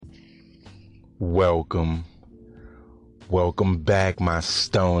Welcome. Welcome back, my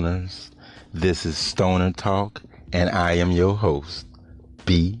stoners. This is Stoner Talk, and I am your host,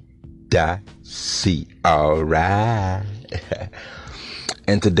 B.C. All right.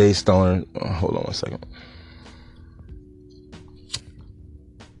 And today's stoner, hold on one second.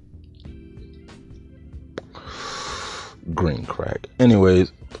 Green crack.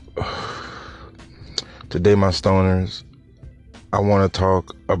 Anyways, today, my stoners, I want to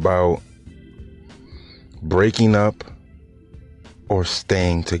talk about breaking up or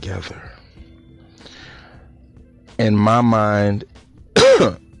staying together. In my mind,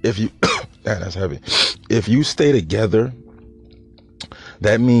 if you that's heavy. If you stay together,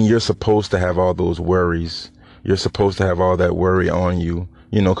 that means you're supposed to have all those worries. You're supposed to have all that worry on you,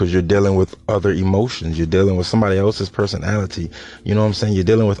 because you're dealing with other emotions. You're dealing with somebody else's personality. You know what I'm saying? You're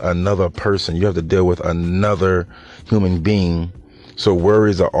dealing with another person. You have to deal with another human being. So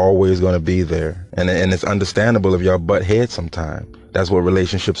worries are always going to be there. And it's understandable if y'all butt heads sometime. That's what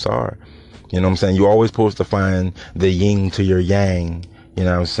relationships are. You know what I'm saying? You're always supposed to find the yin to your yang. You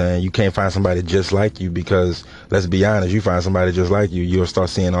know what I'm saying? You can't find somebody just like you because, let's be honest, you find somebody just like you, you'll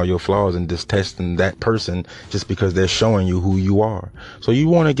start seeing all your flaws and detesting that person just because they're showing you who you are. So you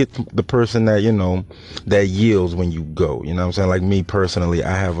want to get the person that, that yields when you go. You know what I'm saying? Like me personally,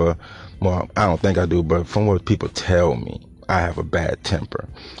 I don't think I do, but from what people tell me, I have a bad temper,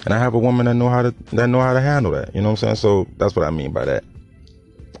 and I have a woman that know how to handle that. You know what I'm saying? So that's what I mean by that.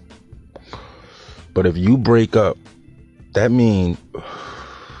 But if you break up, that means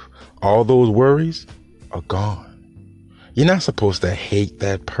all those worries are gone. You're not supposed to hate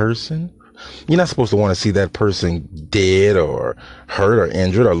that person. You're not supposed to want to see that person dead or hurt or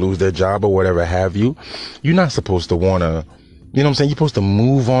injured or lose their job or whatever have you. You're not supposed to want to, you know what I'm saying? You're supposed to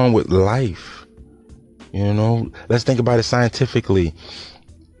move on with life. Let's think about it scientifically.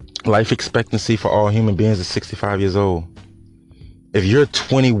 Life expectancy for all human beings is 65 years old. If you're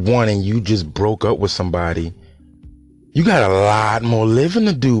 21 and you just broke up with somebody, you got a lot more living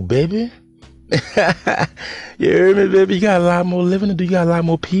to do, baby. You hear me, baby? You got a lot more living to do. You got a lot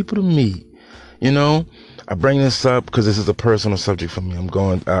more people to meet. I bring this up because this is a personal subject for me.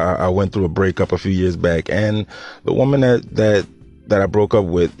 I went through a breakup a few years back, and the woman that I broke up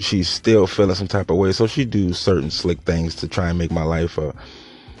with, she's still feeling some type of way. So she do certain slick things to try and make my life a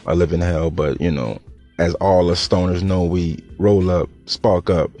living hell. But, as all us stoners know, we roll up, spark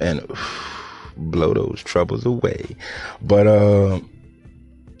up, and blow those troubles away. But,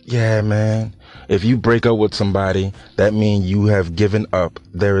 yeah, man, if you break up with somebody, that means you have given up.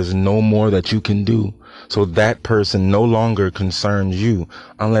 There is no more that you can do. So that person no longer concerns you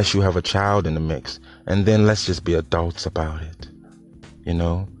unless you have a child in the mix. And then let's just be adults about it.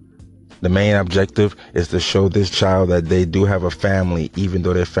 The main objective is to show this child that they do have a family, even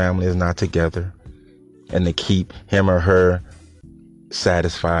though their family is not together, and to keep him or her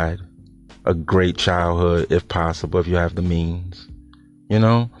satisfied. A great childhood, if possible, if you have the means.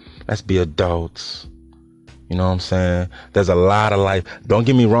 Let's be adults. You know what I'm saying? There's a lot of life. Don't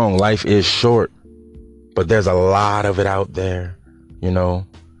get me wrong, life is short, but there's a lot of it out there.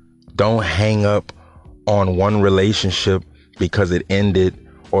 Don't hang up on one relationship because it ended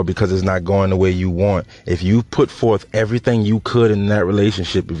or because it's not going the way you want. If you put forth everything you could in that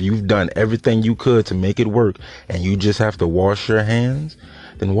relationship, if you've done everything you could to make it work and you just have to wash your hands,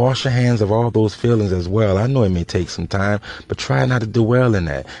 then wash your hands of all those feelings as well. I know it may take some time, but try not to dwell in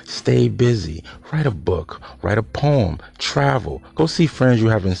that. Stay busy. Write a book, write a poem, travel, go see friends you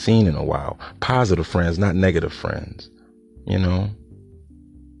haven't seen in a while. Positive friends, not negative friends.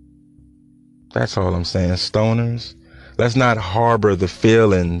 That's all I'm saying, stoners. Let's not harbor the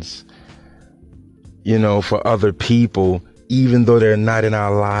feelings, for other people, even though they're not in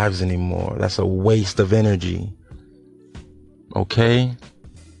our lives anymore. That's a waste of energy. Okay?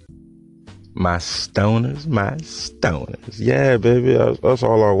 My stoners. Yeah, baby, that's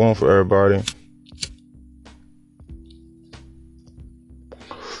all I want for everybody.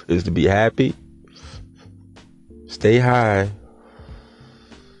 Is to be happy, stay high,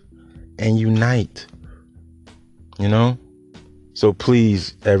 and unite. So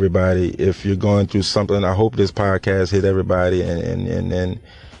please, everybody, if you're going through something, I hope this podcast hit everybody and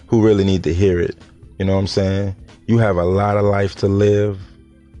who really need to hear it. You know what I'm saying? You have a lot of life to live.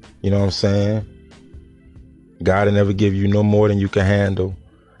 You know what I'm saying? God will never give you no more than you can handle.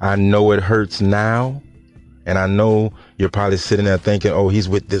 I know it hurts now. And I know you're probably sitting there thinking, oh, he's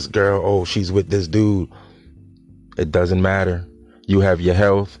with this girl. Oh, she's with this dude. It doesn't matter. You have your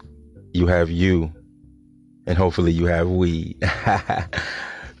health. You have you. And hopefully you have weed.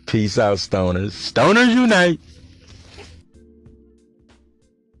 Peace out, stoners. Stoners unite.